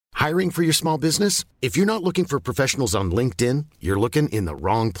Hiring for your small business? If you're not looking for professionals on LinkedIn, you're looking in the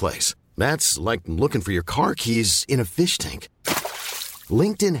wrong place. That's like looking for your car keys in a fish tank.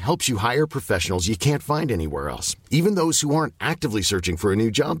 LinkedIn helps you hire professionals you can't find anywhere else, even those who aren't actively searching for a new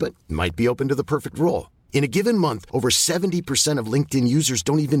job but might be open to the perfect role. In a given month, over 70% of LinkedIn users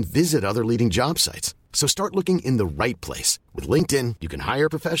don't even visit other leading job sites. So start looking in the right place. With LinkedIn, you can hire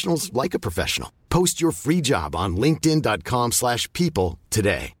professionals like a professional. Post your free job on linkedin.com/people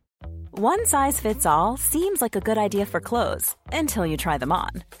today. One size fits all seems like a good idea for clothes until you try them on.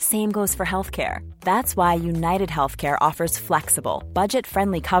 Same goes for healthcare. That's why United Healthcare offers flexible,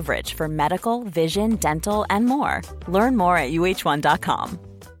 budget-friendly coverage for medical, vision, dental, and more. Learn more at uh1.com.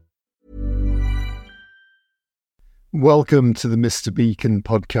 Welcome to the Mr. Beacon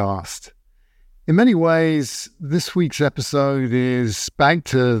podcast. In many ways, this week's episode is back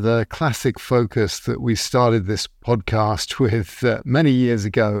to the classic focus that we started this podcast with many years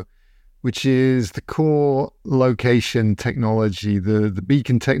ago, which is the core location technology, the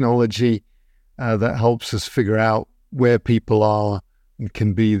beacon technology that helps us figure out where people are and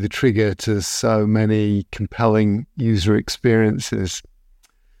can be the trigger to so many compelling user experiences.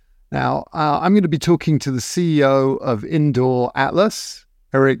 Now, I'm going to be talking to the CEO of IndoorAtlas,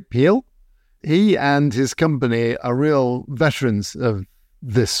 Eric Peel. He and his company are real veterans of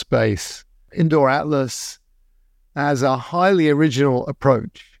this space. IndoorAtlas has a highly original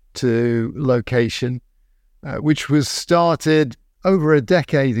approach to location, which was started over a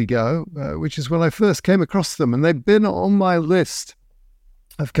decade ago, which is when I first came across them. And they've been on my list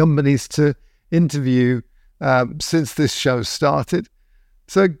of companies to interview since this show started.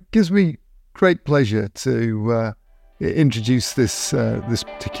 So it gives me great pleasure to introduce this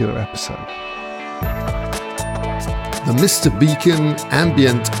particular episode. The Mr. Beacon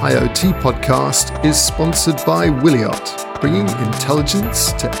Ambient IoT podcast is sponsored by Wiliot, bringing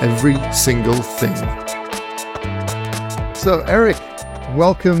intelligence to every single thing. So, Eric,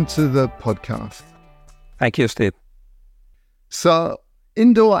 welcome to the podcast. Thank you, Steve. So,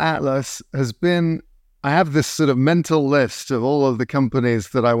 IndoorAtlas has been, I have this sort of mental list of all of the companies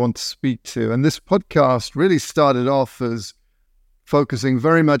that I want to speak to. And this podcast really started off as focusing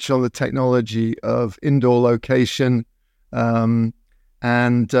very much on the technology of indoor location.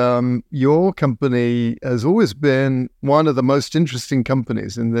 Your company has always been one of the most interesting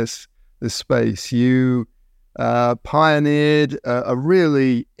companies in this space. You pioneered a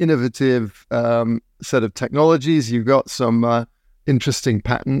really innovative set of technologies. You've got some interesting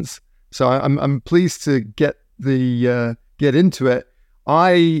patents. So I'm pleased to get into it.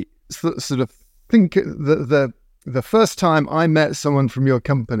 I sort of think the first time I met someone from your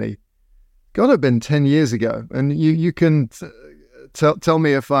company got to have been 10 years ago, and you can tell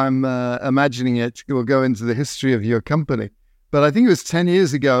me if I'm imagining it or go into the history of your company. But I think it was 10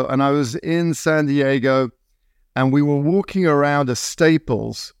 years ago, and I was in San Diego, and we were walking around a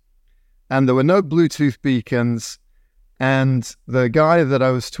Staples, and there were no Bluetooth beacons. And the guy that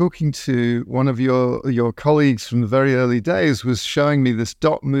I was talking to, one of your colleagues from the very early days, was showing me this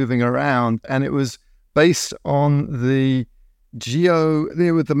dot moving around, and it was based on the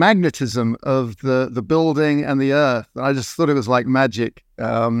magnetism of the building and the earth. And I just thought it was like magic.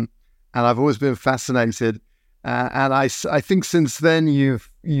 And I've always been fascinated. And I think since then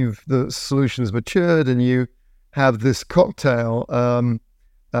the solution's matured, and you have this cocktail,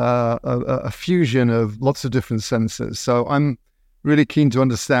 a fusion of lots of different sensors. So I'm really keen to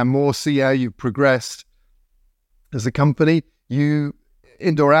understand more, see how you've progressed as a company.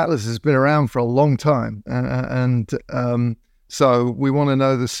 IndoorAtlas has been around for a long time, and so we want to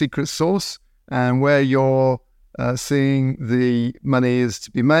know the secret sauce and where you're seeing the money is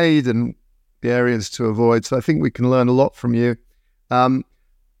to be made and the areas to avoid. So I think we can learn a lot from you.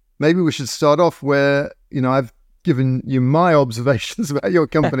 Maybe we should start off where, I've given you my observations about your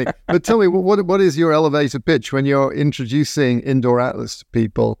company, but tell me, what is your elevator pitch when you're introducing IndoorAtlas to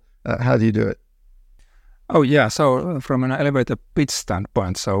people? How do you do it? Oh, yeah. So from an elevator pitch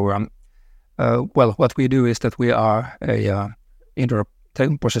standpoint, what we do is that we are a indoor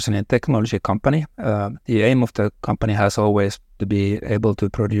positioning technology company. The aim of the company has always to be able to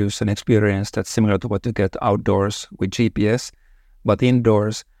produce an experience that's similar to what you get outdoors with GPS, but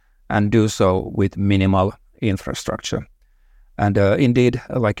indoors, and do so with minimal infrastructure. And indeed,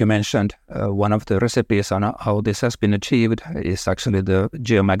 like you mentioned, one of the recipes on how this has been achieved is actually the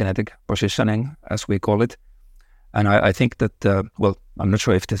geomagnetic positioning, as we call it. And I think that, I'm not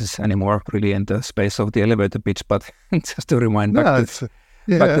sure if this is anymore really in the space of the elevator pitch, but just to remind back to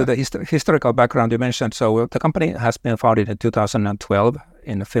the historical background you mentioned. So the company has been founded in 2012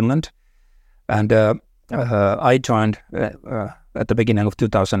 in Finland. And I joined at the beginning of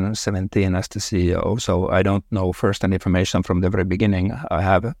 2017 as the CEO, so I don't know first-hand information from the very beginning. I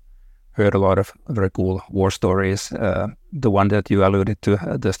have heard a lot of very cool war stories. The one that you alluded to,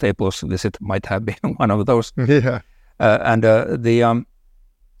 the Staples visit, might have been one of those. Yeah. And the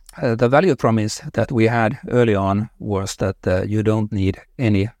value promise that we had early on was that you don't need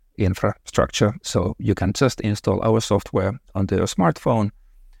any infrastructure, so you can just install our software onto your smartphone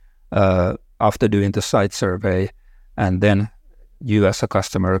after doing the site survey, and then you as a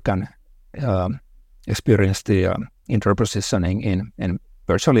customer can experience the interpositioning in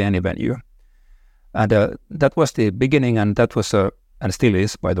virtually any venue. And that was the beginning, and that was and still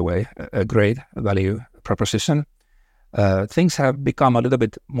is, by the way, a great value proposition. Things have become a little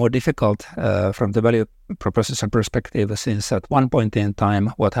bit more difficult from the value proposition perspective, since at one point in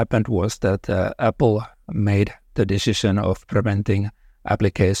time what happened was that Apple made the decision of preventing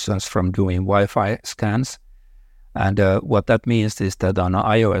applications from doing Wi-Fi scans. And what that means is that on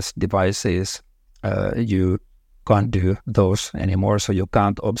iOS devices you can't do those anymore, so you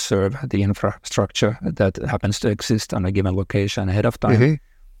can't observe the infrastructure that happens to exist on a given location ahead of time. Mm-hmm.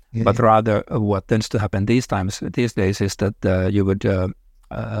 Yeah. But rather, what tends to happen these days is that you would,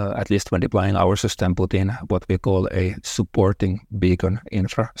 at least when deploying our system, put in what we call a supporting beacon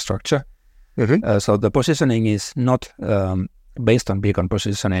infrastructure. Mm-hmm. So the positioning is not based on beacon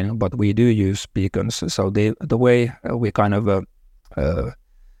positioning, but we do use beacons. So the way we kind of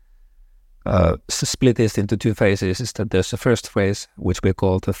split this into two phases is that there's a first phase, which we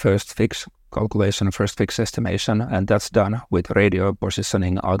call the first fix calculation, first fix estimation, and that's done with radio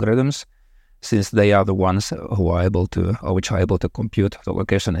positioning algorithms, since they are the ones who are able to, or which are able to compute the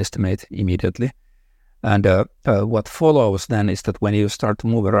location estimate immediately. And what follows then is that when you start to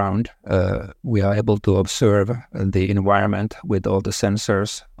move around, we are able to observe the environment with all the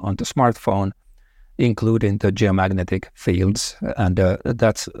sensors on the smartphone, including the geomagnetic fields, and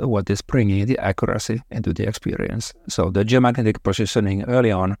that's what is bringing the accuracy into the experience. So the geomagnetic positioning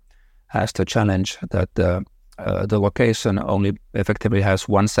early on has the challenge that the location only effectively has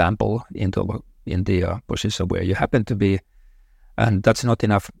one sample in the position where you happen to be, and that's not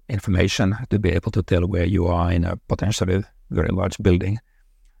enough information to be able to tell where you are in a potentially very large building.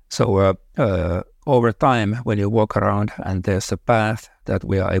 So over time, when you walk around and there's a path that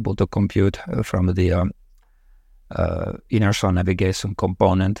we are able to compute from the inertial navigation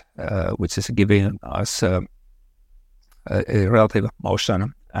component, which is giving us a relative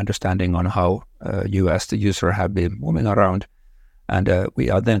motion understanding on how you as the user have been moving around. And we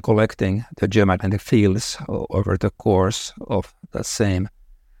are then collecting the geomagnetic fields over the course of the same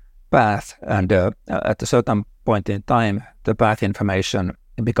path. And at a certain point in time, the path information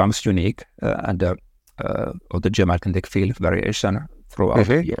becomes unique, and or the geomagnetic field variation throughout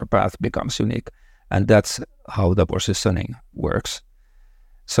your path becomes unique. And that's how the positioning works.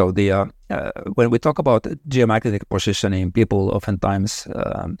 So when we talk about geomagnetic positioning, people oftentimes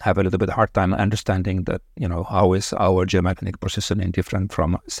have a little bit hard time understanding that, how is our geomagnetic positioning different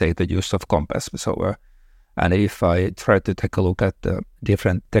from, say, the use of compass. So, and if I try to take a look at the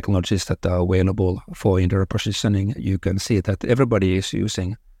different technologies that are available for indoor positioning, you can see that everybody is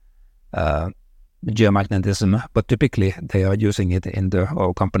using geomagnetism, but typically they are using it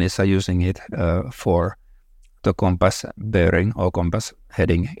or companies are using it for the compass bearing or compass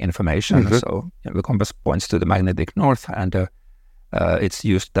heading information. Mm-hmm. So the compass points to the magnetic north, and it's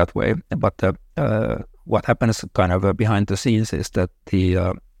used that way. But what happens kind of behind the scenes is that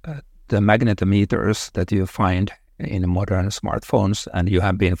the magnetometers that you find in modern smartphones, and you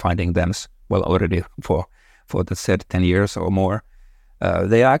have been finding them already for the said 10 years or more,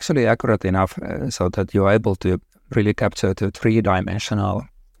 they are actually accurate enough so that you are able to really capture the three-dimensional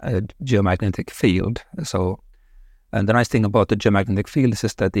geomagnetic field. So, and the nice thing about the geomagnetic field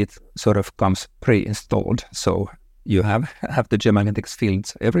is that it sort of comes pre-installed. So you have the geomagnetic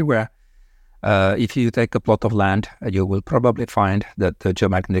fields everywhere. If you take a plot of land, you will probably find that the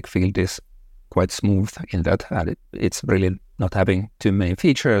geomagnetic field is quite smooth in that, and it's really not having too many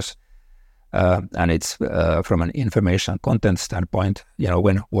features. And it's from an information content standpoint,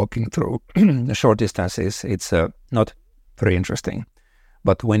 when walking through short distances, it's not very interesting.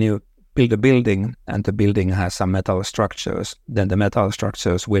 But when you build a building and the building has some metal structures, then the metal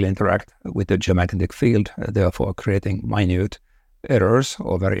structures will interact with the geomagnetic field, therefore creating minute errors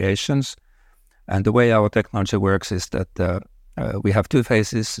or variations. And the way our technology works is that we have two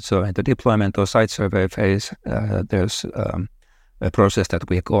phases. So in the deployment or site survey phase, there's a process that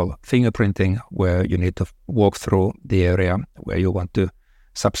we call fingerprinting, where you need to walk through the area where you want to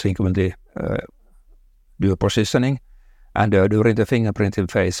subsequently do a positioning. And during the fingerprinting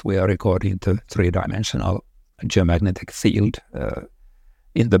phase, we are recording the three-dimensional geomagnetic field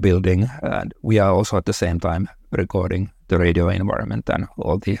in the building. And we are also at the same time recording the radio environment and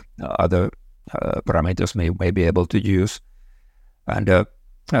all the other parameters we may be able to use. And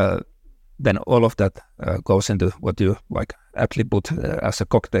then all of that goes into what you like aptly put as a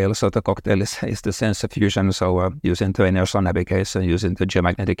cocktail. So the cocktail is the sensor fusion. So using the inertial navigation, using the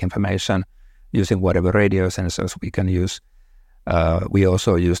geomagnetic information, using whatever radio sensors we can use. We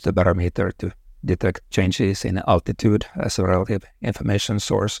also use the barometer to detect changes in altitude as a relative information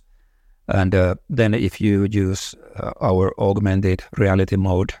source. And then if you use our augmented reality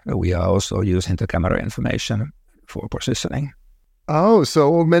mode, we are also using the camera information for positioning. Oh,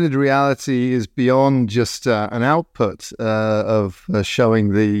 so augmented reality is beyond just an output of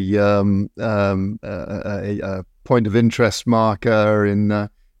showing the a point of interest marker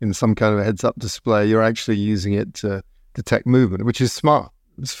in some kind of a heads-up display. You're actually using it to detect movement, which is smart.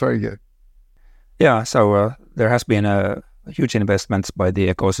 It's very good. Yeah, so there has been huge investments by the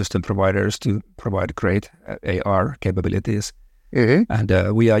ecosystem providers to provide great AR capabilities. Mm-hmm.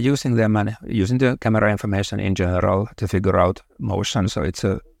 And we are using them and using the camera information in general to figure out motion. So it's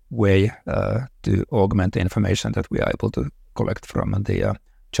a way to augment the information that we are able to collect from the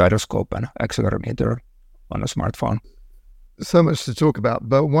gyroscope and accelerometer on a smartphone. So much to talk about,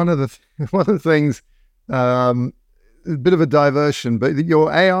 but one of the things, a bit of a diversion, but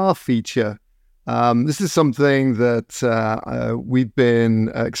your AR feature, this is something that we've been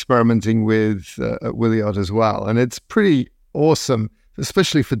experimenting with at Wiliot as well, and it's pretty awesome,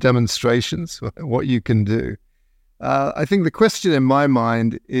 especially for demonstrations, what you can do. I think the question in my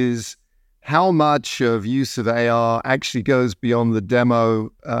mind is how much of use of AR actually goes beyond the demo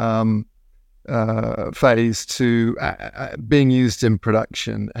phase to being used in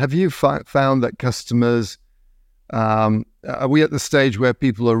production. Have you found that customers, are we at the stage where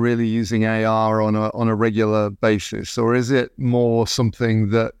people are really using AR on a regular basis, or is it more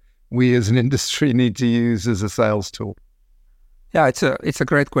something that we as an industry need to use as a sales tool? Yeah, it's a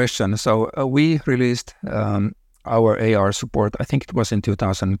great question. So we released our AR support, I think it was in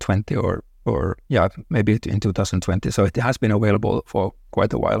 2020 or maybe in 2020. So it has been available for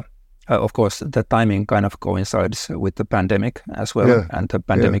quite a while. Of course, the timing kind of coincides with the pandemic as well. Yeah. And the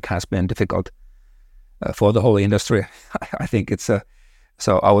pandemic has been difficult for the whole industry. I think it's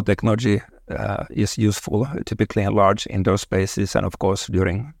so our technology is useful typically in large indoor spaces. And of course,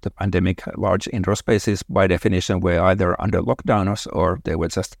 during the pandemic, large indoor spaces by definition were either under lockdowns or they were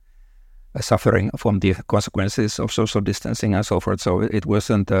just suffering from the consequences of social distancing and so forth. So it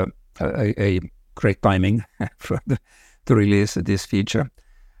wasn't a great timing to release this feature.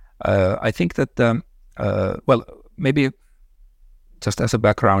 I think that, maybe just as a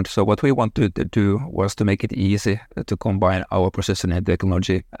background, so what we wanted to do was to make it easy to combine our positioning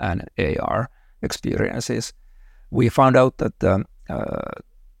technology and AR experiences. We found out that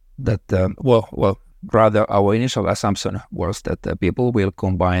rather our initial assumption was that people will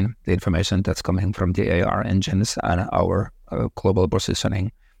combine the information that's coming from the AR engines and our global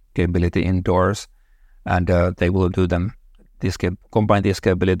positioning capability indoors, and they will do them. Combine these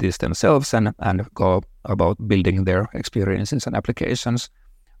capabilities themselves and go about building their experiences and applications.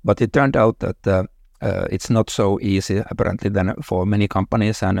 But it turned out that it's not so easy, apparently, then for many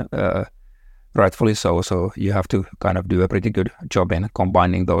companies, and rightfully so. So you have to kind of do a pretty good job in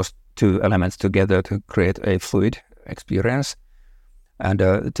combining those two elements together to create a fluid experience. And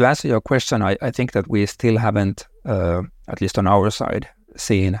to answer your question, I think that we still haven't, at least on our side,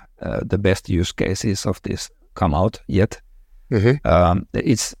 seen the best use cases of this come out yet. Mm-hmm.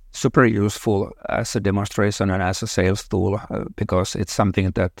 It's super useful as a demonstration and as a sales tool because it's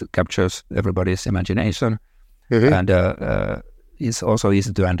something that captures everybody's imagination. Mm-hmm. And it's also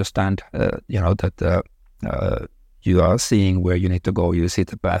easy to understand, that you are seeing where you need to go. You see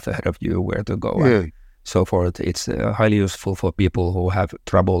the path ahead of you, where to go, and so forth. It's highly useful for people who have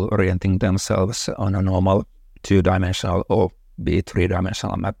trouble orienting themselves on a normal two-dimensional or be it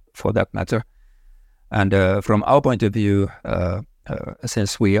three-dimensional map for that matter. And from our point of view,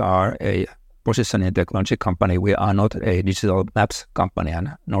 since we are a positioning technology company, we are not a digital maps company,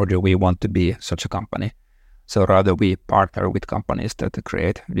 and nor do we want to be such a company. So rather we partner with companies that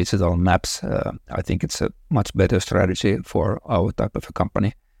create digital maps. I think it's a much better strategy for our type of a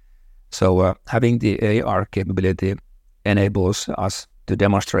company. So having the AR capability enables us to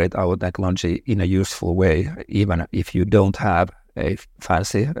demonstrate our technology in a useful way, even if you don't have a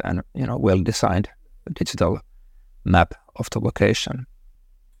fancy and well-designed digital map of the location.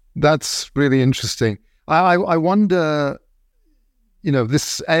 That's really interesting. I wonder,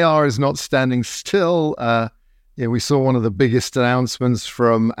 this AR is not standing still. we saw one of the biggest announcements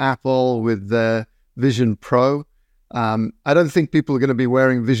from Apple with their Vision Pro. I don't think people are going to be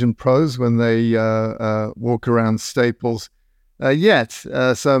wearing Vision Pros when they walk around Staples yet.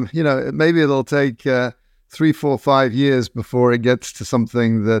 So, maybe it'll take 3, 4, 5 years before it gets to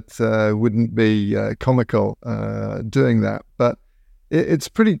something that wouldn't be comical doing that. But it's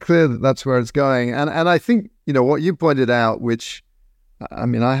pretty clear that that's where it's going. And I think, what you pointed out, which,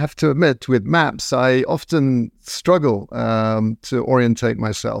 I have to admit, with maps, I often struggle to orientate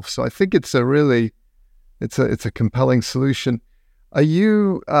myself. So I think it's a really... It's a compelling solution. Are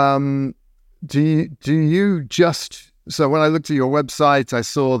you? Do you just? So when I looked at your website, I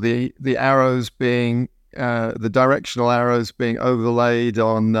saw the arrows being the directional arrows being overlaid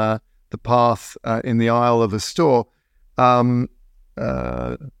on the path in the aisle of a store. Do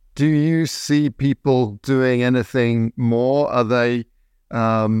you see people doing anything more? Are they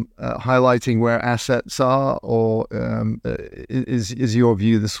highlighting where assets are, or is your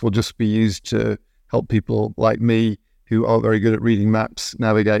view this will just be used to help people like me who are very good at reading maps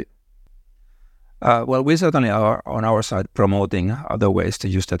navigate? Well, we certainly are on our side promoting other ways to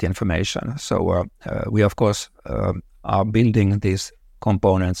use that information. So we, of course, are building these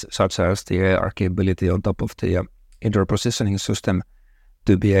components such as the AR capability on top of the indoor positioning system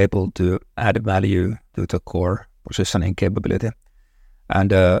to be able to add value to the core positioning capability.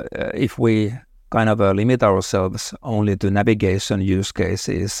 And if we kind of limit ourselves only to navigation use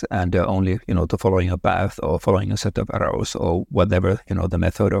cases and only, to following a path or following a set of arrows or whatever, the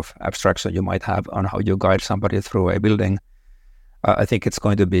method of abstraction you might have on how you guide somebody through a building, I think it's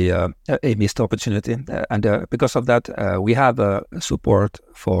going to be a missed opportunity. And because of that, we have support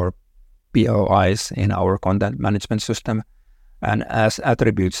for POIs in our content management system. And as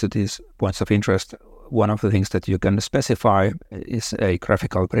attributes to these points of interest, one of the things that you can specify is a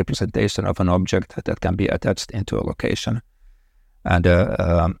graphical representation of an object that can be attached into a location. And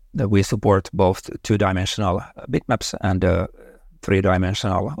we support both two-dimensional bitmaps and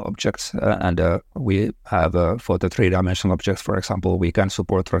three-dimensional objects. And we have, for the three-dimensional objects, for example, we can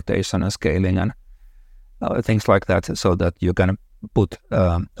support rotation and scaling and things like that, so that you can put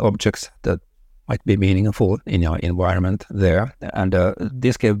objects that might be meaningful in your environment there. And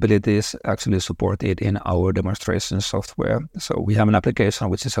these capabilities actually supported in our demonstration software. So we have an application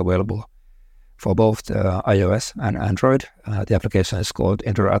which is available for both iOS and Android. The application is called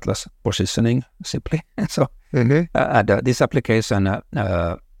IndoorAtlas Positioning, simply. So, and this application,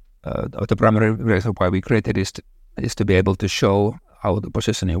 the primary reason why we created is to be able to show how the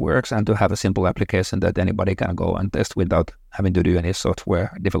positioning works and to have a simple application that anybody can go and test without having to do any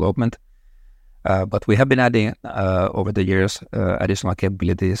software development. But we have been adding over the years additional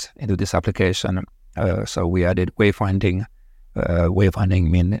capabilities into this application. So we added wayfinding.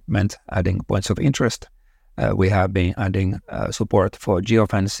 Wayfinding meant adding points of interest. We have been adding support for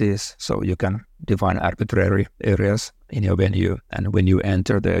geofences, so you can define arbitrary areas in your venue, and when you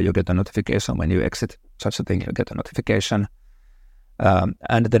enter there, you get a notification. When you exit such a thing, you get a notification.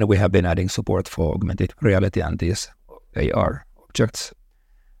 And then we have been adding support for augmented reality and these AR objects.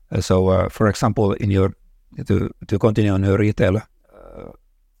 So, for example, to continue on a retail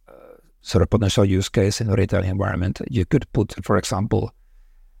sort of potential use case in a retail environment, you could put, for example,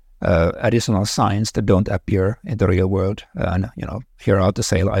 additional signs that don't appear in the real world, and here are the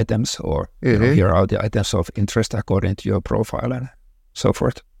sale items, or here are the items of interest according to your profile, and so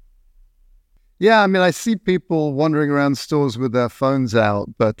forth. Yeah, I see people wandering around stores with their phones out,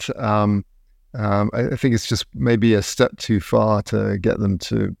 but I think it's just maybe a step too far to get them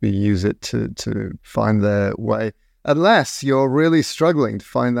to use it to find their way, unless you're really struggling to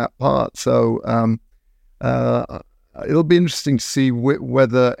find that part. So it'll be interesting to see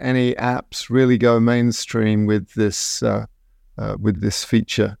whether any apps really go mainstream with this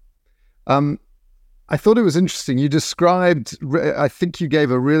feature. I thought it was interesting. You described, I think you gave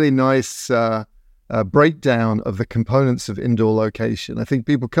a really nice breakdown of the components of indoor location. I think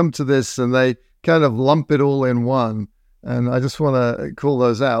people come to this and they kind of lump it all in one, and I just want to call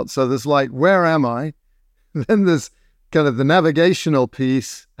those out. So there's like, where am I? Then there's kind of the navigational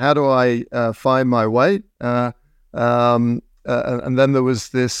piece. How do I find my way? And then there was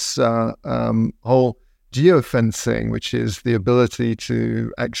this whole geofencing, which is the ability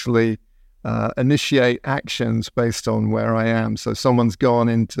to actually initiate actions based on where I am. So someone's gone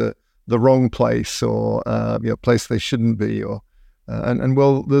into the wrong place, or a place they shouldn't be, or and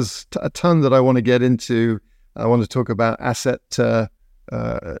well, there's a ton that I want to get into. I want to talk about asset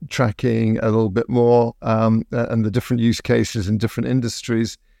tracking a little bit more, and the different use cases in different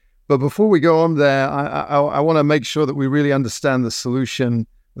industries. But before we go on there, I want to make sure that we really understand the solution,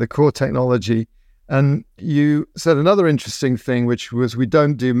 the core technology. And you said another interesting thing, which was we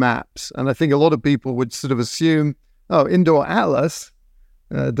don't do maps. And I think a lot of people would sort of assume, oh, IndoorAtlas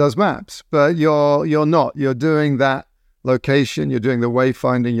does maps, but you're not. You're doing that location, you're doing the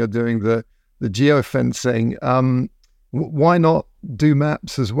wayfinding, you're doing the geofencing. Why not do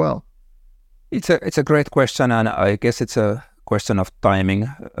maps as well? It's a great question, and I guess it's a question of timing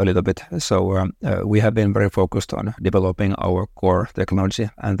a little bit. So we have been very focused on developing our core technology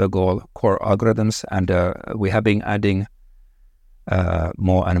and the core algorithms, and we have been adding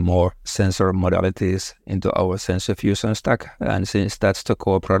more and more sensor modalities into our sensor fusion stack. And since that's the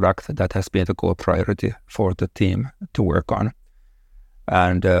core product, that has been the core priority for the team to work on.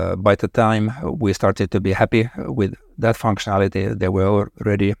 And by the time we started to be happy with that functionality, there were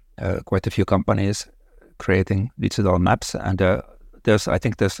already quite a few companies creating digital maps, and I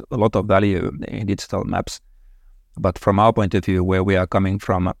think there's a lot of value in digital maps. But from our point of view, where we are coming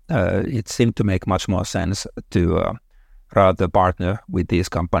from, it seemed to make much more sense to rather partner with these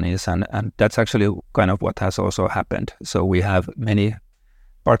companies, and that's actually kind of what has also happened. So we have many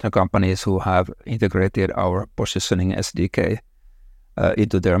partner companies who have integrated our positioning SDK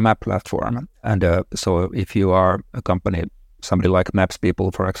into their map platform. And so if you are a company, somebody like Maps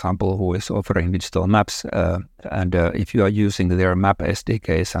People, for example, who is offering digital maps, and if you are using their map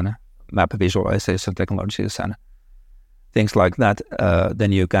SDKs and map visualization technologies and things like that,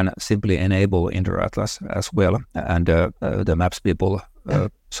 then you can simply enable IndoorAtlas as well, and the Maps People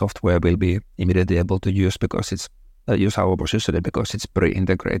software will be immediately able to use because it's use our positioning because it's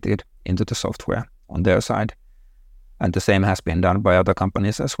pre-integrated into the software on their side, and the same has been done by other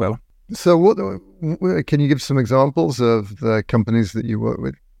companies as well. So can you give some examples of the companies that you work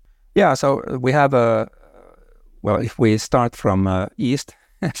with? Yeah, so we have if we start from east,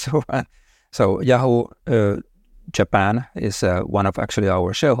 so Yahoo Japan is one of actually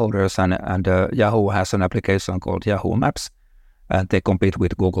our shareholders, and Yahoo has an application called Yahoo Maps, and they compete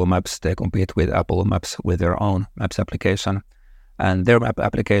with Google Maps, they compete with Apple Maps with their own Maps application. And their map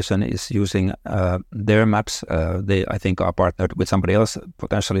application is using their maps. They, I think, are partnered with somebody else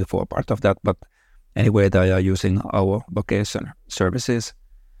potentially for part of that. But anyway, they are using our location services.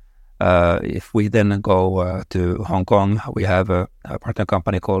 If we then go to Hong Kong, we have a partner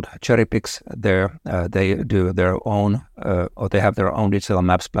company called Cherrypix. There, they do their own, or they have their own digital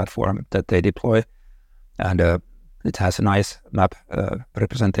maps platform that they deploy, and it has a nice map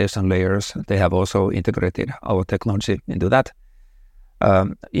representation layers. They have also integrated our technology into that.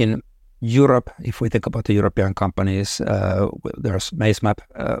 In Europe, if we think about the European companies, there's MazeMap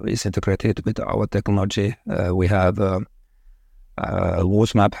is integrated with our technology. We have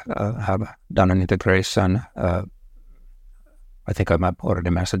WooSmap have done an integration. I think I already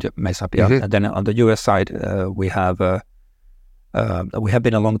mentioned MazeMap. Yeah. Mm-hmm. And then on the US side, we have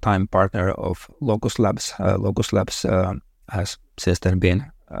been a long time partner of Locus Labs. Locus Labs has since then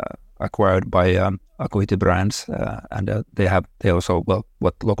been acquired by Acuity Brands, and they also,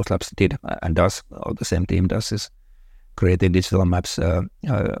 what Locus Labs did and does, or the same team does, is creating digital maps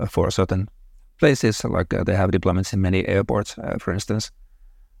for certain places, like they have deployments in many airports, for instance,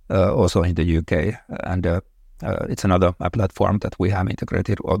 also in the UK, and it's another platform that we have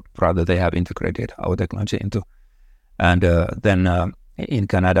integrated, or rather they have integrated our technology into. And then in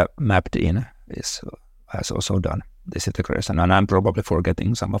Canada, Mapped In has also done this integration, and I'm probably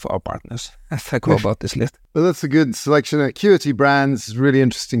forgetting some of our partners as I go about this list. Well, that's a good selection. Acuity Brands, really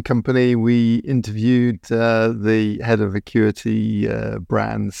interesting company. We interviewed the head of Acuity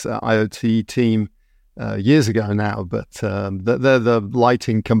Brands IoT team years ago now, but they're the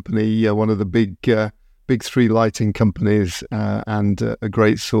lighting company, one of the big three lighting companies, and a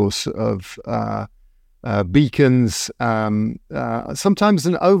great source of beacons, sometimes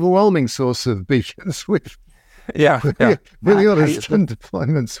an overwhelming source of beacons with really honest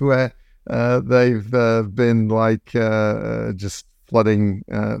deployments where they've been like just flooding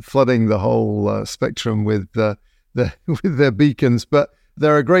the whole spectrum with their beacons. But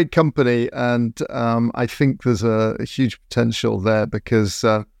they're a great company, and I think there's a huge potential there because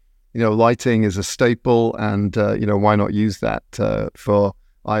lighting is a staple, and why not use that for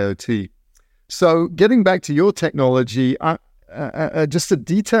IoT? So getting back to your technology, just a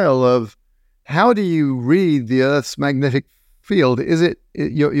detail of how do you read the Earth's magnetic field? Is it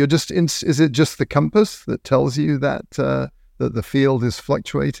just the compass that tells you that the field is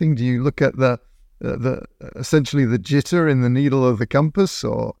fluctuating? Do you look at the essentially the jitter in the needle of the compass,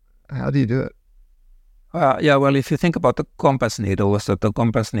 or how do you do it? If you think about the compass needle, so the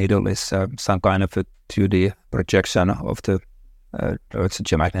compass needle is some kind of a 2D projection of the Earth's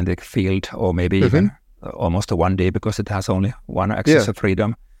geomagnetic field, or maybe even almost a 1D because it has only one axis of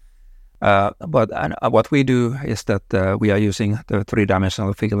freedom. What we do is that we are using the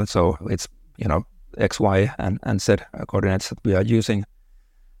three-dimensional field, so it's X, Y, and Z coordinates that we are using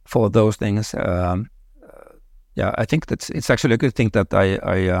for those things. I think it's actually a good thing that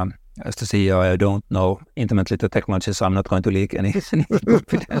I as the CEO, I don't know intimately the technology, so I'm not going to leak any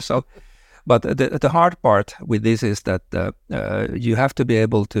confidential. But the hard part with this is that you have to be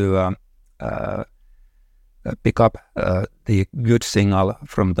able to pick up the good signal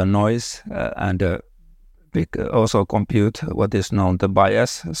from the noise and also compute what is known the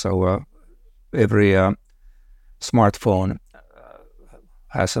bias. So every smartphone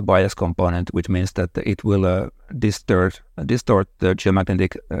has a bias component, which means that it will distort the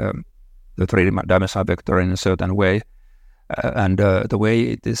geomagnetic, the three-dimensional vector in a certain way. And the way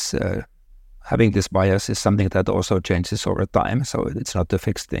it is having this bias is something that also changes over time. So it's not a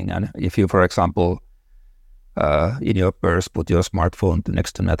fixed thing. And if you, for example, in your purse, put your smartphone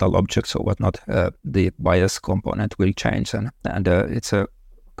next to metal objects or whatnot, the bias component will change. And it's a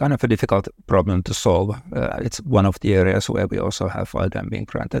kind of a difficult problem to solve. It's one of the areas where we also have being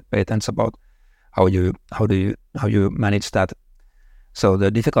granted patents about how you manage that. So the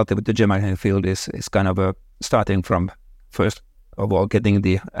difficulty with the geomagnetic field is kind of starting from first of all getting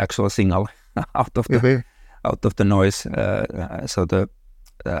the actual signal out of the noise.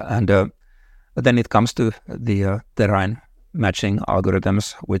 Then it comes to the terrain matching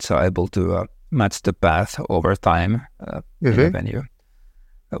algorithms, which are able to match the path over time in a venue.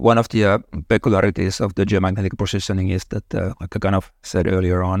 One of the peculiarities of the geomagnetic positioning is that, like I kind of said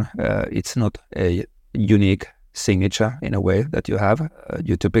earlier on, it's not a unique signature in a way that you have.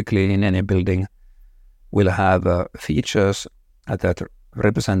 You typically in any building will have features that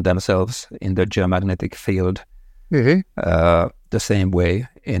represent themselves in the geomagnetic field the same way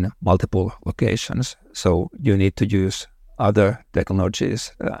in multiple locations. So you need to use other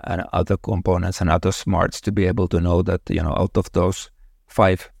technologies and other components and other smarts to be able to know that, out of those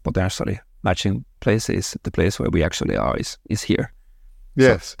 5 potentially matching places, the place where we actually are is here.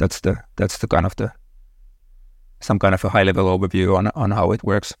 Yes. So that's the kind of some kind of a high level overview on how it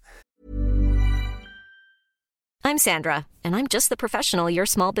works. I'm Sandra, and I'm just the professional your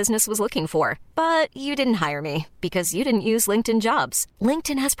small business was looking for. But you didn't hire me because you didn't use LinkedIn Jobs.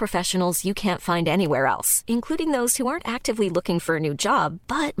 LinkedIn has professionals you can't find anywhere else, including those who aren't actively looking for a new job,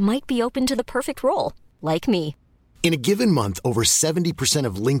 but might be open to the perfect role, like me. In a given month, over 70%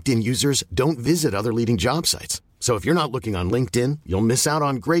 of LinkedIn users don't visit other leading job sites. So if you're not looking on LinkedIn, you'll miss out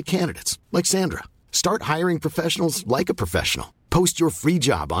on great candidates like Sandra. Start hiring professionals like a professional. Post your free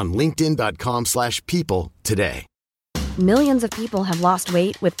job on linkedin.com/people today. Millions of people have lost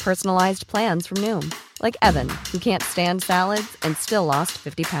weight with personalized plans from Noom. Like Evan, who can't stand salads and still lost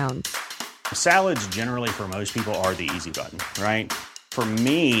 50 pounds. Salads generally for most people are the easy button, right? For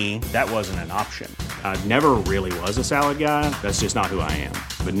me, that wasn't an option. I never really was a salad guy. That's just not who I am.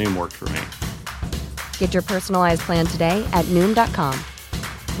 But Noom worked for me. Get your personalized plan today at Noom.com.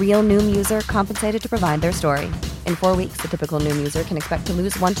 Real Noom user compensated to provide their story. In 4 weeks, the typical Noom user can expect to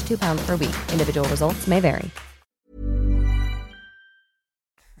lose 1 to 2 pounds per week. Individual results may vary.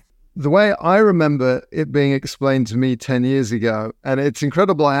 The way I remember it being explained to me 10 years ago, and it's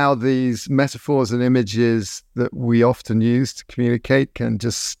incredible how these metaphors and images that we often use to communicate can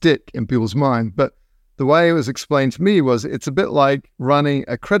just stick in people's mind. But the way it was explained to me was it's a bit like running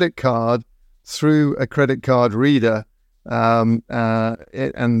a credit card through a credit card reader. That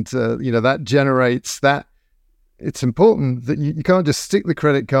generates that. It's important that you can't just stick the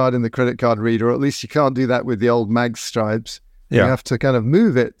credit card in the credit card reader, or at least you can't do that with the old mag stripes. You have to kind of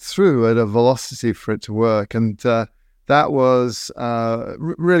move it through at a velocity for it to work. And that was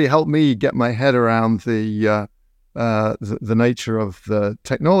really helped me get my head around the nature of the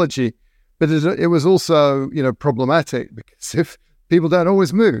technology. But it was also, problematic because if people don't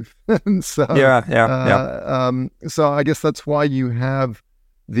always move. And so, so I guess that's why you have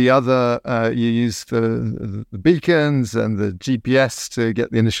the other, you use the beacons and the GPS to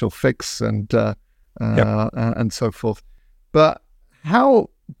get the initial fix and so forth. But how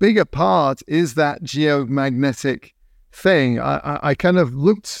big a part is that geomagnetic thing? I kind of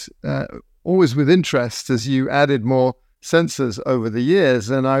looked always with interest as you added more sensors over the years,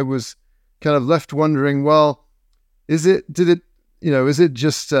 and I was kind of left wondering, well, is it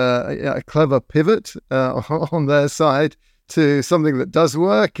just a clever pivot on their side to something that does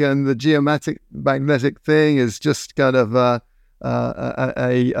work, and the geomagnetic thing is just kind of a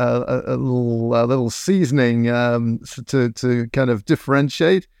little seasoning to kind of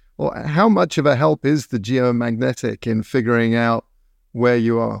differentiate? Or how much of a help is the geomagnetic in figuring out where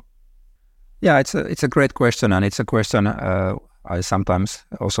you are? Yeah, it's a great question, and it's a question I sometimes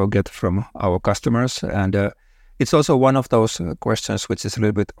also get from our customers. And it's also one of those questions which is a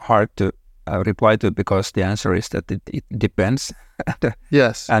little bit hard to reply to, because the answer is that it depends.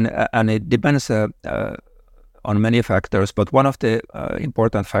 Yes. And it depends on many factors, but one of the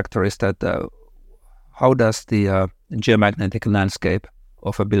important factors is that how does the geomagnetic landscape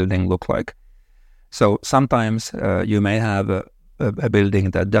of a building look like? So sometimes you may have a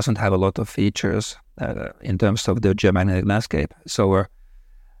building that doesn't have a lot of features in terms of the geomagnetic landscape. So,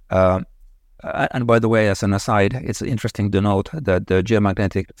 and by the way, as an aside, it's interesting to note that the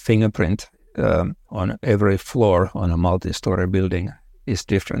geomagnetic fingerprint on every floor on a multi-story building is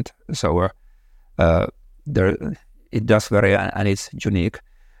different. So it does vary, and it's unique.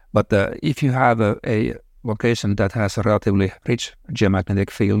 But if you have a location that has a relatively rich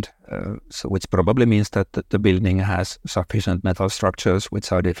geomagnetic field, which probably means that the building has sufficient metal structures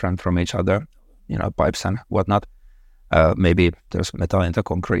which are different from each other, pipes and whatnot. Maybe there's metal in the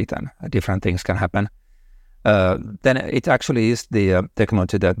concrete and different things can happen. Then it actually is the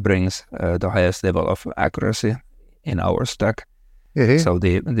technology that brings the highest level of accuracy in our stack. Mm-hmm. So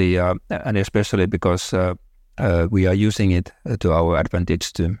and especially because we are using it to our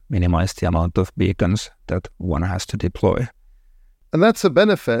advantage to minimize the amount of beacons that one has to deploy. And that's a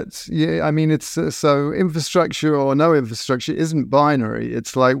benefit. Yeah, I mean, it's so infrastructure or no infrastructure isn't binary.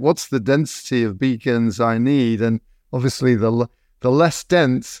 It's like, what's the density of beacons I need? And obviously, the less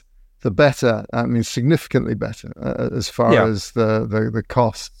dense, the better. I mean, significantly better as far as the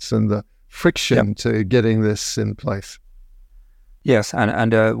costs and the friction to getting this in place. Yes,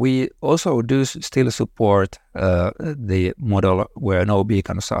 and we also do still support the model where no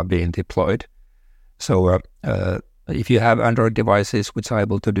beacons are being deployed. So if you have Android devices which are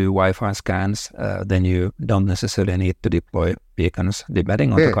able to do Wi-Fi scans, then you don't necessarily need to deploy beacons,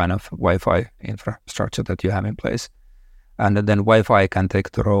 depending on the kind of Wi-Fi infrastructure that you have in place. And then Wi-Fi can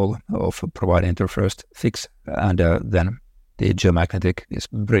take the role of providing the first fix, and then the geomagnetic is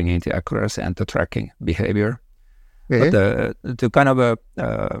bringing the accuracy and the tracking behavior. But to kind of,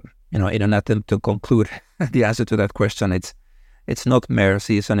 in an attempt to conclude the answer to that question, it's not mere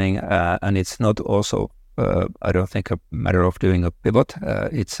seasoning, and it's not also, I don't think, a matter of doing a pivot.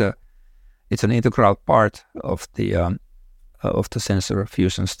 It's an integral part of the sensor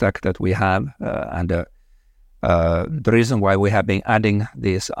fusion stack that we have, and the reason why we have been adding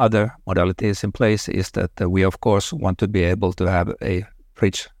these other modalities in place is that we, of course, want to be able to have a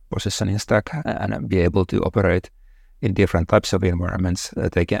rich positioning stack and be able to operate in different types of environments,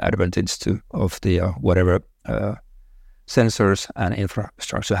 taking advantage of the whatever sensors and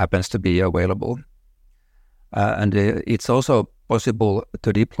infrastructure happens to be available. And it's also possible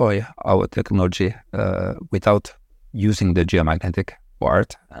to deploy our technology without using the geomagnetic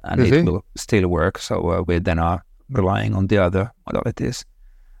part, and it will still work. So we then are relying on the other modalities.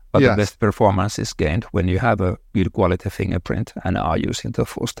 But the best performance is gained when you have a good quality fingerprint and are using the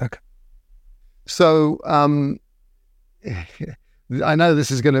full stack. So I know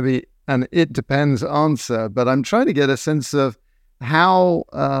this is going to be an it depends answer, but I'm trying to get a sense of how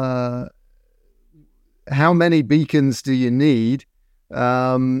many beacons do you need,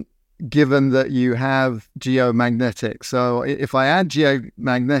 given that you have geomagnetic. So if I add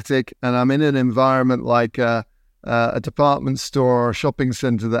geomagnetic and I'm in an environment like a department store or a shopping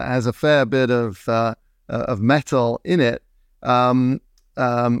center that has a fair bit of metal in it, but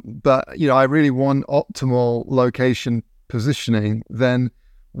I really want optimal location positioning, then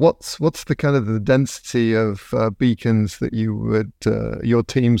what's the kind of the density of beacons that you would your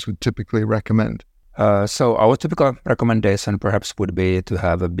teams would typically recommend? So our typical recommendation perhaps would be to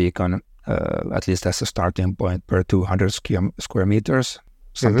have a beacon at least as a starting point per 200 square meters,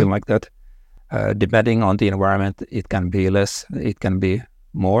 something like that. Depending on the environment, it can be less, it can be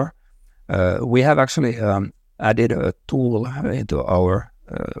more. We have actually added a tool into our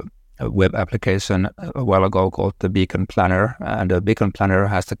web application a while ago called the Beacon Planner, and the Beacon Planner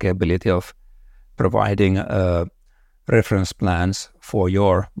has the capability of providing reference plans for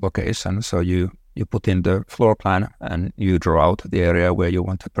your location. So you put in the floor plan and you draw out the area where you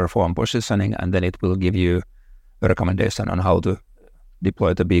want to perform positioning, and then it will give you a recommendation on how to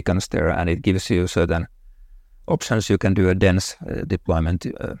deploy the beacons there, and it gives you certain options. You can do a dense deployment,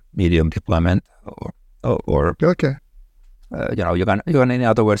 medium deployment, or okay. You can, in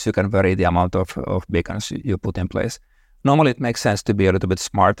other words, you can vary the amount of beacons you put in place. Normally, it makes sense to be a little bit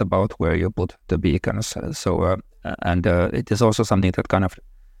smart about where you put the beacons. And it is also something that kind of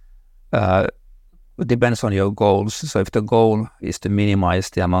depends on your goals. So if the goal is to minimize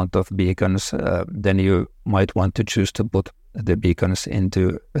the amount of beacons, then you might want to choose to put the beacons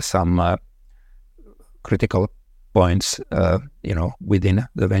into some critical points, within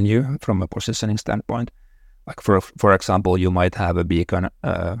the venue from a positioning standpoint. Like for example, you might have a beacon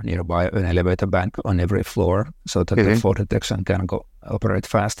nearby an elevator bank on every floor, so that the fall detection can operate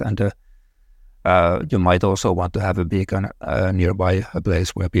fast. And you might also want to have a beacon nearby a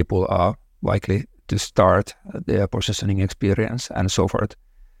place where people are likely to start their positioning experience and so forth.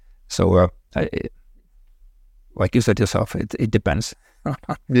 So, like you said yourself, it depends. on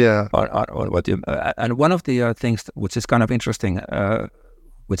what you. And one of the things which is kind of interesting,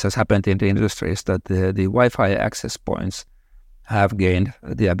 which has happened in the industry, is that the Wi-Fi access points have gained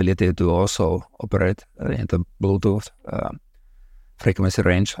the ability to also operate in the Bluetooth frequency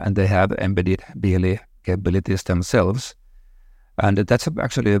range, and they have embedded BLE capabilities themselves. And that's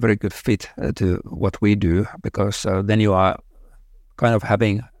actually a very good fit to what we do, because then you are kind of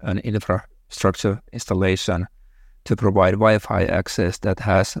having an infrastructure installation to provide Wi-Fi access that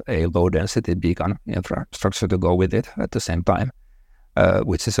has a low-density beacon infrastructure to go with it at the same time,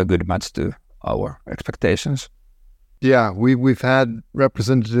 which is a good match to our expectations. Yeah, we've had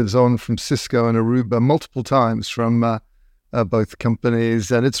representatives on from Cisco and Aruba multiple times from both companies,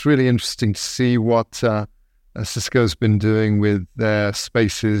 and it's really interesting to see what Cisco's been doing with their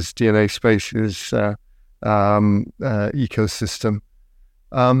Spaces, DNA Spaces ecosystem.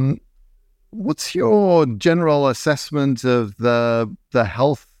 What's your general assessment of the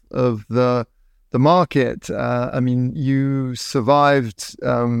health of the market? I mean, you survived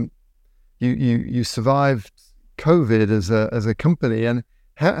you survived COVID as a company, and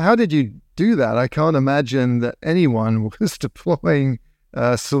how did you do that? I can't imagine that anyone was deploying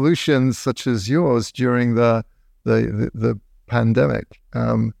solutions such as yours during the pandemic.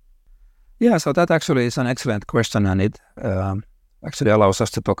 Yeah, so that actually is an excellent question, and it actually allows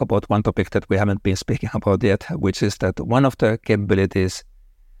us to talk about one topic that we haven't been speaking about yet, which is that one of the capabilities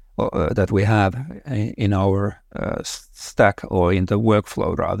that we have in our stack, or in the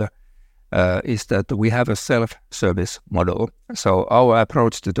workflow rather, is that we have a self-service model. So our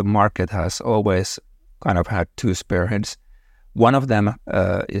approach to the market has always kind of had two spearheads. One of them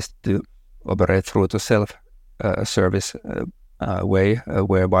is to operate through the self-service way,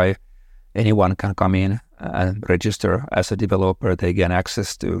 whereby anyone can come in and register as a developer. They gain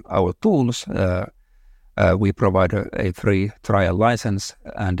access to our tools. We provide a free trial license,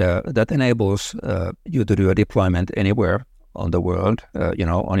 and that enables you to do a deployment anywhere on the world,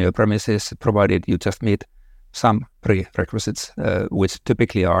 on your premises, provided you just meet some prerequisites, which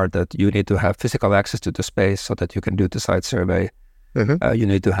typically are that you need to have physical access to the space so that you can do the site survey. You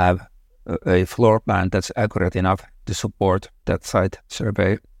need to have a floor plan that's accurate enough to support that site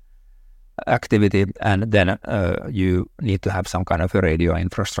survey activity, and then you need to have some kind of a radio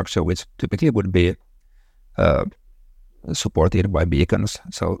infrastructure, which typically would be supported by beacons.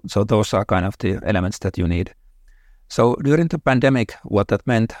 So those are kind of the elements that you need. So during the pandemic, what that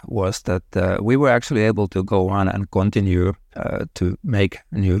meant was that we were actually able to go on and continue to make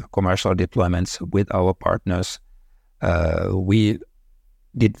new commercial deployments with our partners. We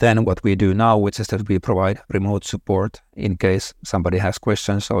did then what we do now, which is that we provide remote support in case somebody has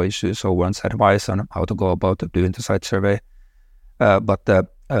questions or issues or wants advice on how to go about doing the site survey. But the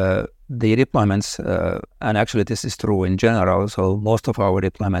deployments, and actually this is true in general, so most of our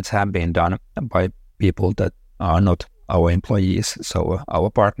deployments have been done by people that are not our employees. So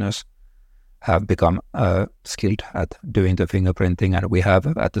our partners have become skilled at doing the fingerprinting, and we have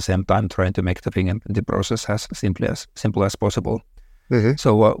at the same time trying to make the fingerprinting process as simple as possible.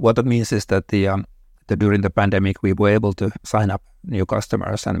 So what that means is that during the pandemic, we were able to sign up new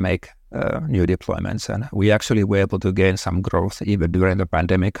customers and make new deployments, and we actually were able to gain some growth even during the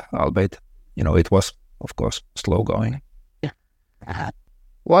pandemic, albeit it was of course slow going.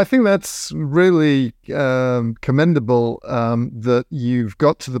 Well, I think that's really commendable that you've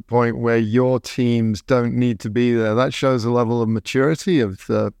got to the point where your teams don't need to be there. That shows a level of maturity of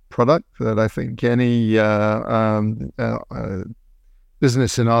the product that I think any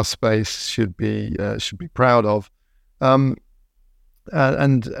business in our space should be proud of. And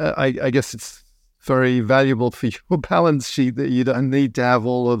I guess it's very valuable for your balance sheet that you don't need to have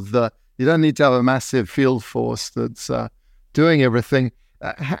you don't need to have a massive field force that's doing everything.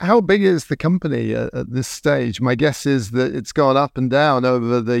 How big is the company at this stage? My guess is that it's gone up and down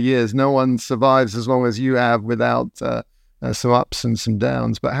over the years. No one survives as long as you have without some ups and some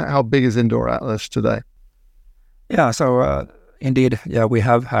downs. But how big is IndoorAtlas today? Yeah, so indeed, we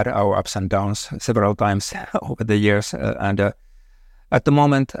have had our ups and downs several times over the years. And at the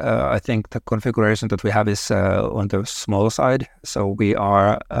moment, I think the configuration that we have is on the small side. So we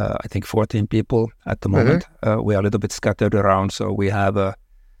are, I think, 14 people at the moment. We are a little bit scattered around. So we have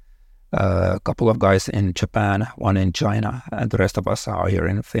a couple of guys in Japan, one in China, and the rest of us are here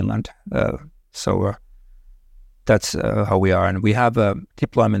in Finland. So that's how we are. And we have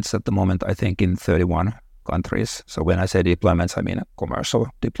deployments at the moment, I think, in 31 countries. So when I say deployments, I mean commercial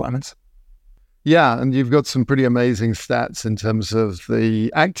deployments. Yeah, and you've got some pretty amazing stats in terms of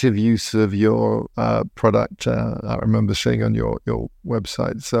the active use of your product. I remember seeing on your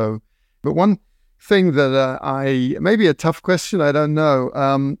website. So, but one thing that maybe a tough question, I don't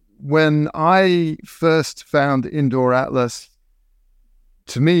know. When I first found IndoorAtlas,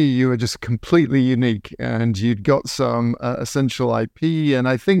 to me, you were just completely unique, and you'd got some essential IP. And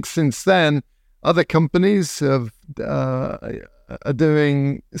I think since then, other companies are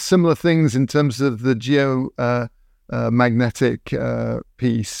doing similar things in terms of the magnetic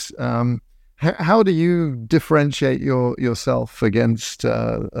piece. How do you differentiate yourself against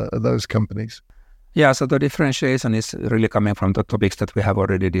those companies? Yeah, so the differentiation is really coming from the topics that we have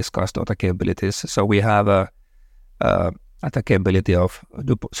already discussed, or the capabilities. So we have the capability of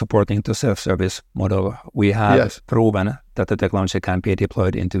supporting the self-service model. We have proven that the technology can be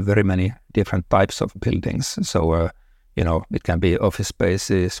deployed into very many different types of buildings. So, it can be office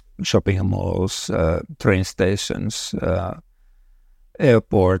spaces, shopping malls, train stations,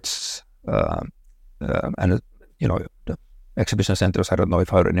 airports, and, the exhibition centers. I don't know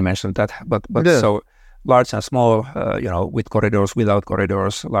if I already mentioned that, but so large and small, with corridors, without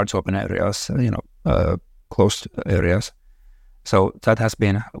corridors, large open areas, closed areas. So that has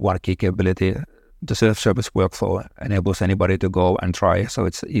been one key capability. The self-service workflow enables anybody to go and try, so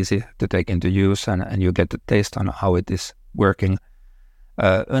it's easy to take into use, and you get the taste on how it is working.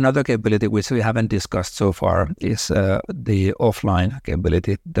 Another capability which we haven't discussed so far is the offline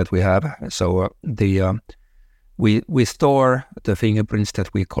capability that we have. So we store the fingerprints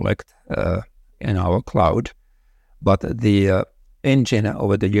that we collect in our cloud, but the engine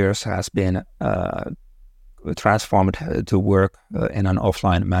over the years has been transformed to work in an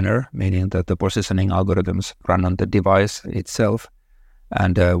offline manner, meaning that the positioning algorithms run on the device itself,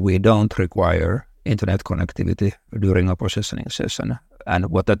 and we don't require internet connectivity during a positioning session. And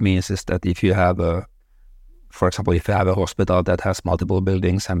what that means is that if you have for example, if you have a hospital that has multiple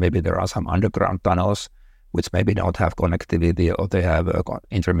buildings and maybe there are some underground tunnels which maybe don't have connectivity, or they have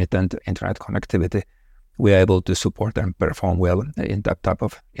intermittent internet connectivity, we are able to support and perform well in that type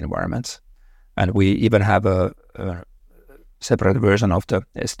of environments. And we even have a separate version of the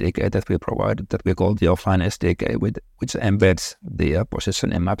SDK that we provide that we call the offline SDK, which embeds the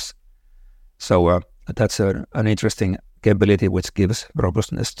positioning maps. So that's an interesting capability which gives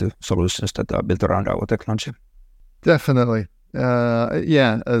robustness to solutions that are built around our technology. Definitely.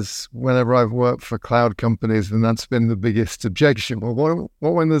 As whenever I've worked for cloud companies, and that's been the biggest objection. Well,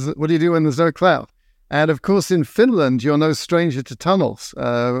 what do you do when there's no cloud? And of course, in Finland, you're no stranger to tunnels,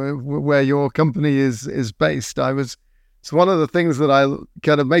 where your company is based. It's one of the things that I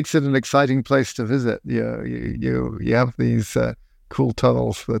kind of makes it an exciting place to visit. You have these cool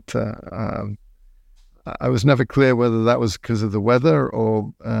tunnels that I was never clear whether that was because of the weather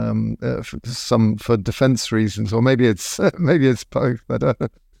or for defense reasons, or maybe it's both. I don't know.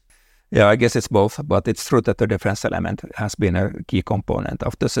 Yeah, I guess it's both, but it's true that the defense element has been a key component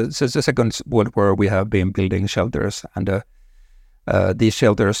of this. It's the Second World War. We have been building shelters, and these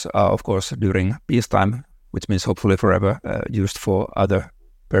shelters are, of course, during peacetime, which means hopefully forever, used for other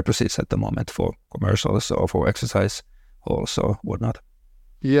purposes at the moment, for commercials or for exercise halls or whatnot.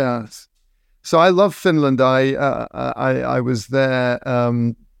 Yes. So I love Finland. I was there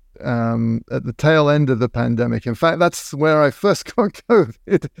at the tail end of the pandemic. In fact, that's where I first got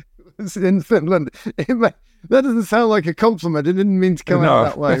COVID. In Finland. That doesn't sound like a compliment. It didn't mean to come out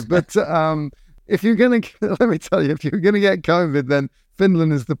that way. But if you're going to, let me tell you, if you're going to get COVID, then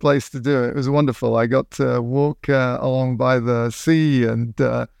Finland is the place to do it. It was wonderful. I got to walk along by the sea, and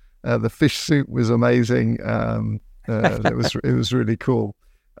the fish soup was amazing. It was really cool.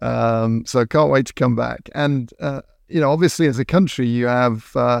 So I can't wait to come back. And obviously, as a country, you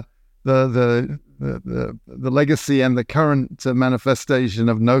have the legacy and the current manifestation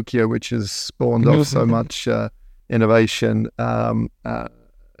of Nokia, which has spawned off so much innovation,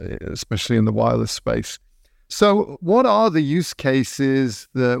 especially in the wireless space. So what are the use cases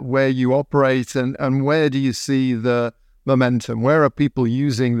where you operate, and where do you see the momentum? Where are people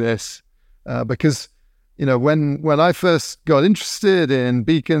using this? Because, when I first got interested in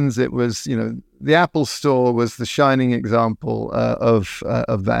beacons, it was, the Apple Store was the shining example of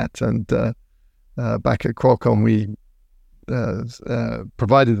that. And back at Qualcomm, we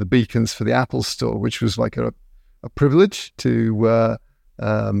provided the beacons for the Apple Store, which was like a privilege to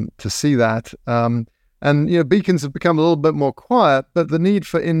see that. And beacons have become a little bit more quiet, but the need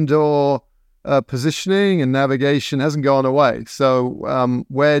for indoor positioning and navigation hasn't gone away. So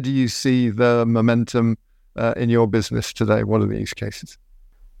where do you see the momentum in your business today? What are the use cases?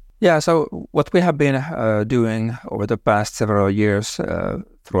 Yeah, so what we have been doing over the past several years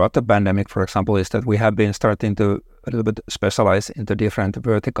throughout the pandemic, for example, is that we have been starting to a little bit specialize into different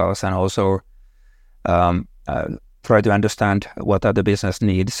verticals and also try to understand what are the business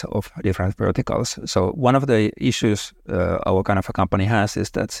needs of different verticals. So one of the issues our kind of a company has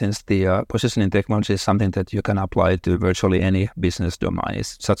is that since the positioning technology is something that you can apply to virtually any business domain,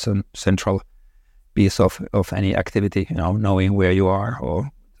 it's such a central piece of any activity, knowing where you are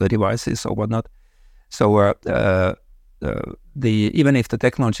or the devices or whatnot. So even if the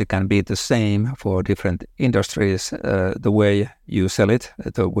technology can be the same for different industries, the way you sell it,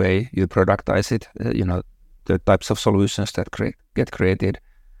 the way you productize it, the types of solutions that get created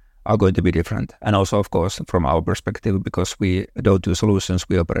are going to be different. And also, of course, from our perspective, because we don't do solutions,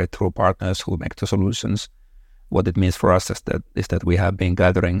 we operate through partners who make the solutions. What it means for us is that we have been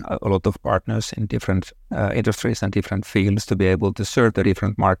gathering a lot of partners in different industries and different fields to be able to serve the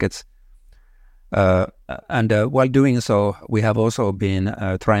different markets. And while doing so, we have also been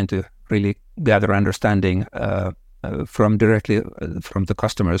trying to really gather understanding directly from the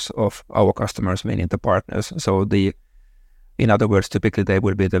customers of our customers, meaning the partners. So in other words, typically they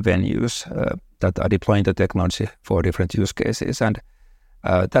will be the venues that are deploying the technology for different use cases. And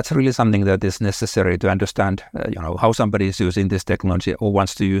that's really something that is necessary to understand, how somebody is using this technology or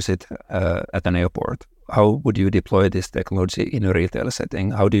wants to use it at an airport. How would you deploy this technology in a retail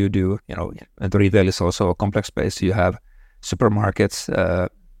setting? How do you do, the retail is also a complex space. You have supermarkets,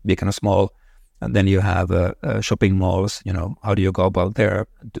 big and small, and then you have shopping malls. How do you go about there?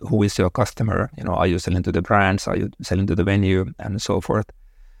 Who is your customer? Are you selling to the brands? Are you selling to the venue? And so forth.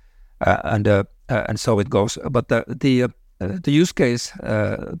 And so it goes. But the use case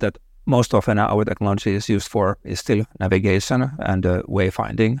that most often our technology is used for is still navigation and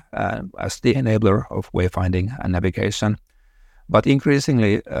wayfinding as the enabler of wayfinding and navigation. But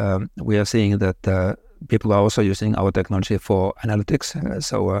increasingly, we are seeing that people are also using our technology for analytics.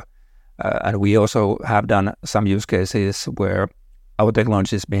 And we also have done some use cases where our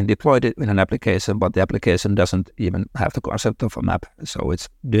technology is being deployed in an application, but the application doesn't even have the concept of a map. So it's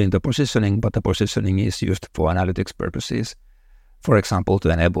doing the positioning, but the positioning is used for analytics purposes. For example, to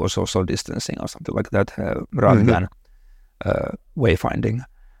enable social distancing or something like that, rather than wayfinding.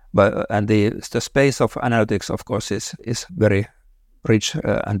 And the space of analytics, of course, is very rich,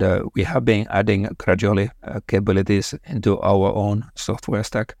 and we have been adding gradually capabilities into our own software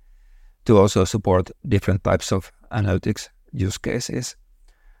stack to also support different types of analytics use cases.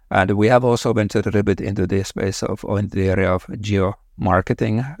 And we have also ventured a little bit into the space or in the area of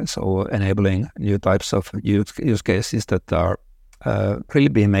geo-marketing, so enabling new types of use cases that are really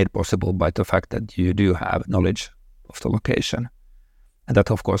being made possible by the fact that you do have knowledge of the location. And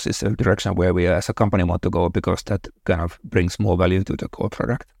that, of course, is a direction where we as a company want to go, because that kind of brings more value to the core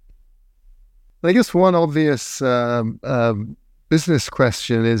product. I guess one obvious business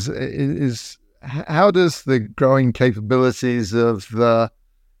question is how does the growing capabilities of the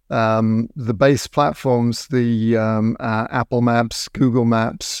base platforms, the Apple Maps, Google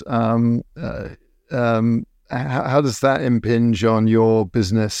Maps, how does that impinge on your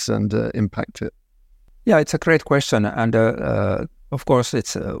business and impact it? Yeah, it's a great question. And of course,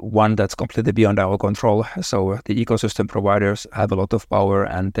 it's one that's completely beyond our control. So the ecosystem providers have a lot of power,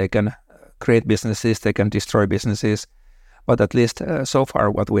 and they can create businesses, they can destroy businesses. But at least so far,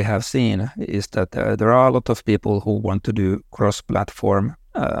 what we have seen is that there are a lot of people who want to do cross-platform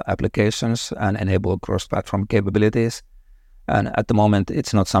applications and enable cross-platform capabilities. And at the moment,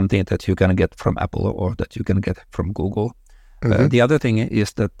 it's not something that you can get from Apple or that you can get from Google. The other thing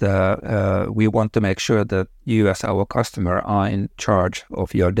is that we want to make sure that you as our customer are in charge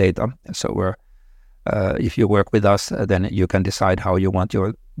of your data. So if you work with us, then you can decide how you want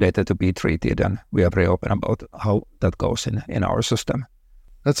your data to be treated, and we are very open about how that goes in our system.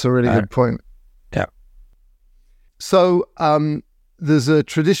 That's a really good point. Yeah. So there's a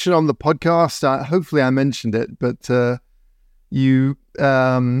tradition on the podcast. Hopefully I mentioned it, but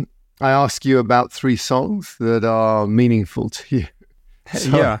I ask you about 3 songs that are meaningful to you.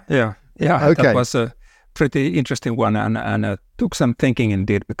 So, yeah. Okay. That was a pretty interesting one, and took some thinking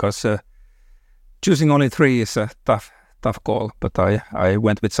indeed, because choosing only 3 is a tough call, but I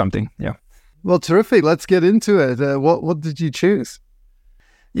went with something. Yeah. Well, terrific. Let's get into it. What did you choose?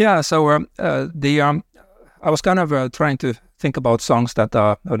 Yeah. So I was kind of trying to think about songs that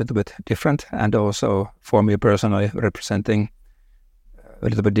are a little bit different, and also for me personally representing a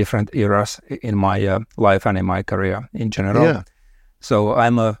little bit different eras in my life and in my career in general. Yeah. So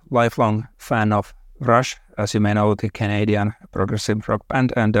I'm a lifelong fan of Rush, as you may know, the Canadian progressive rock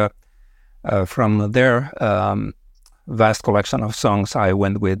band. And from their vast collection of songs, I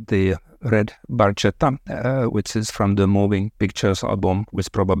went with the Red Barchetta, which is from the Moving Pictures album,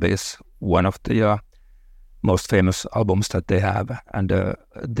 which probably is one of the most famous albums that they have. And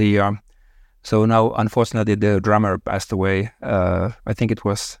so now, unfortunately, the drummer passed away. I think it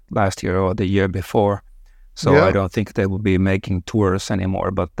was last year or the year before. So I don't think they will be making tours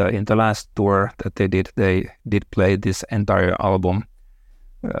anymore. But in the last tour that they did play this entire album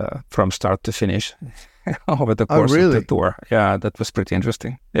from start to finish over the course of the tour. Yeah, that was pretty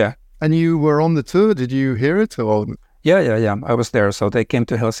interesting. Yeah. And you were on the tour. Did you hear it? Or? Yeah. I was there. So they came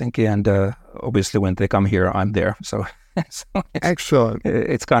to Helsinki, and obviously when they come here, I'm there. So Excellent.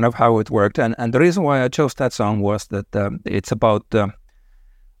 It's kind of how it worked. And the reason why I chose that song was that it's about...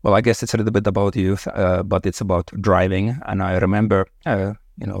 well, I guess it's a little bit about youth, but it's about driving. And I remember,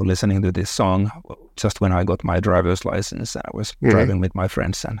 listening to this song just when I got my driver's license. I was driving with my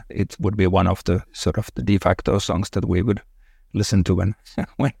friends, and it would be one of the sort of the de facto songs that we would listen to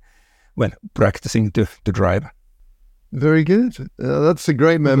when practicing to drive. Very good. That's a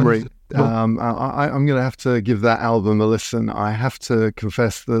great memory. I'm going to have to give that album a listen. I have to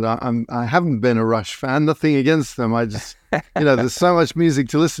confess that I haven't been a Rush fan. Nothing against them. I just, there's so much music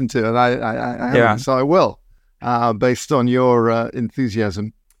to listen to, and I haven't, so I will, based on your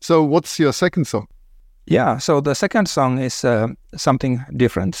enthusiasm. So what's your second song? Yeah, so the second song is something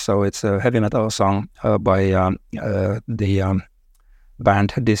different. So it's a heavy metal song by the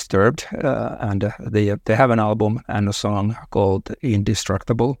band Disturbed, and they have an album and a song called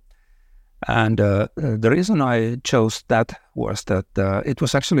Indestructible. And the reason I chose that was that it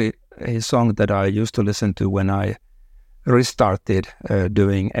was actually a song that I used to listen to when I restarted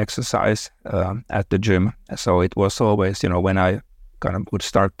doing exercise at the gym. So it was always, when I kind of would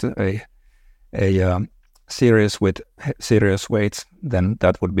start a series with serious weights, then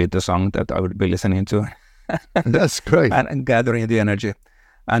that would be the song that I would be listening to. That's great. and gathering the energy.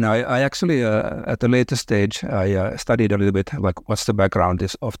 And I actually, at a later stage, I studied a little bit, like what's the background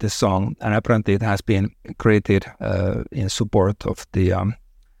of this song. And apparently it has been created in support of the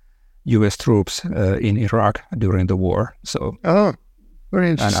U.S. troops in Iraq during the war. So, very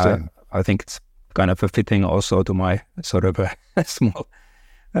interesting. And I think it's kind of a fitting also to my sort of a small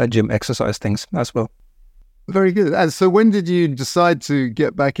gym exercise things as well. Very good. And so when did you decide to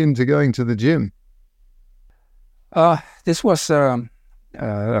get back into going to the gym? This was...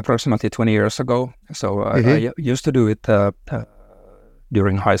 approximately 20 years ago. So I used to do it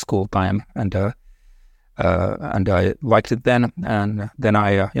during high school time, and I liked it then. And then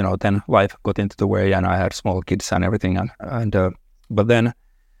then life got into the way, and I had small kids and everything. But then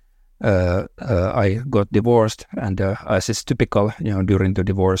I got divorced, and as is typical, during the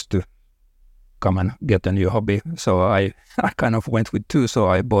divorce to come and get a new hobby. So I kind of went with two. So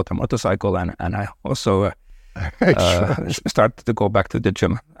I bought a motorcycle, and I also started to go back to the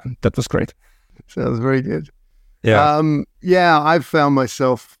gym. That was great. Sounds very good. Yeah. I've found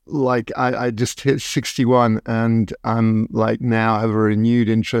myself like I just hit 61, and I'm like now have a renewed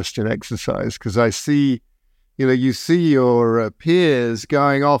interest in exercise because I see, you see your peers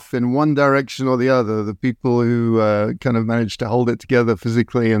going off in one direction or the other, the people who kind of manage to hold it together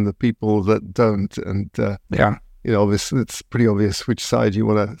physically and the people that don't. And obviously it's pretty obvious which side you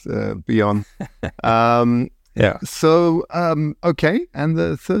want to be on. Yeah. So, okay. And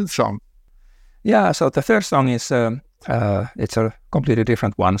the third song? Yeah. So the third song is, it's a completely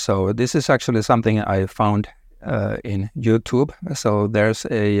different one. So this is actually something I found in YouTube. So there's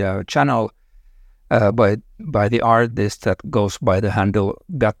a channel by the artist that goes by the handle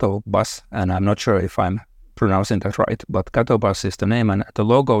Gato Bus. And I'm not sure if I'm pronouncing that right, but Gato Bus is the name. And the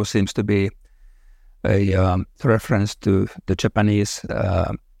logo seems to be a reference to the Japanese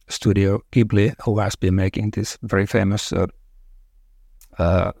Studio Ghibli, who has been making this very famous, sorry,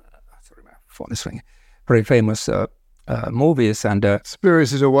 my phone is ringing, very famous movies, and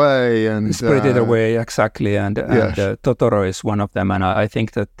Spirited Away and Spirited Away, exactly, and Totoro is one of them, and I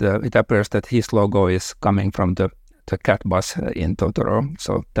think that it appears that his logo is coming from the cat bus in Totoro,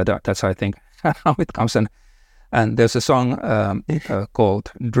 so that's I think how it comes, and there's a song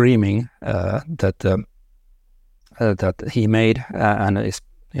called Dreaming that he made, and is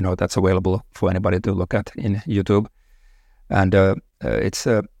that's available for anybody to look at in YouTube. And it's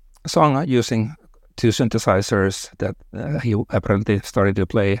a song using two synthesizers that he apparently started to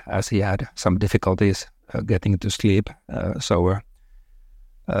play as he had some difficulties getting to sleep. So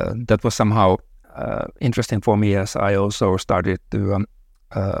that was somehow interesting for me, as I also started to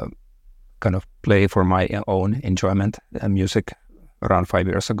kind of play for my own enjoyment music around 5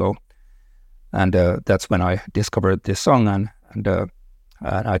 years ago. And that's when I discovered this song, and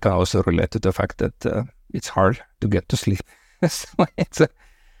I can also relate to the fact that it's hard to get to sleep. So that's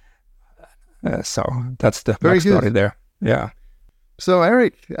the backstory there. Yeah. So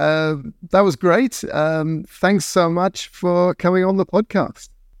Eric, that was great. Thanks so much for coming on the podcast.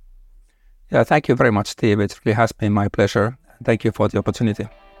 Yeah, thank you very much, Steve. It really has been my pleasure. Thank you for the opportunity.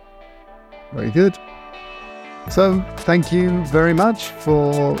 Very good. So thank you very much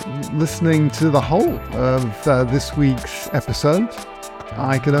for listening to the whole of this week's episode.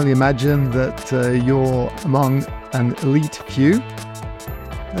 I can only imagine that you're among an elite few.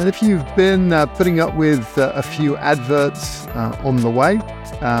 And if you've been putting up with a few adverts on the way,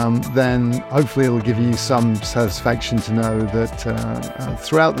 then hopefully it'll give you some satisfaction to know that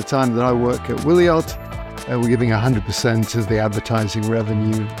throughout the time that I work at Williot, we're giving 100% of the advertising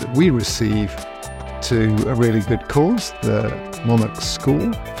revenue that we receive to a really good cause, the Monarch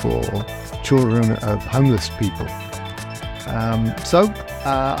School for children of homeless people.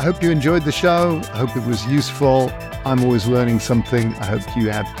 I hope you enjoyed the show. I hope it was useful. I'm always learning something. I hope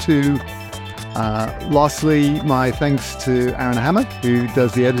you have too. Lastly, my thanks to Aaron Hammock, who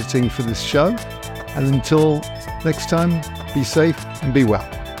does the editing for this show. And until next time, be safe and be well.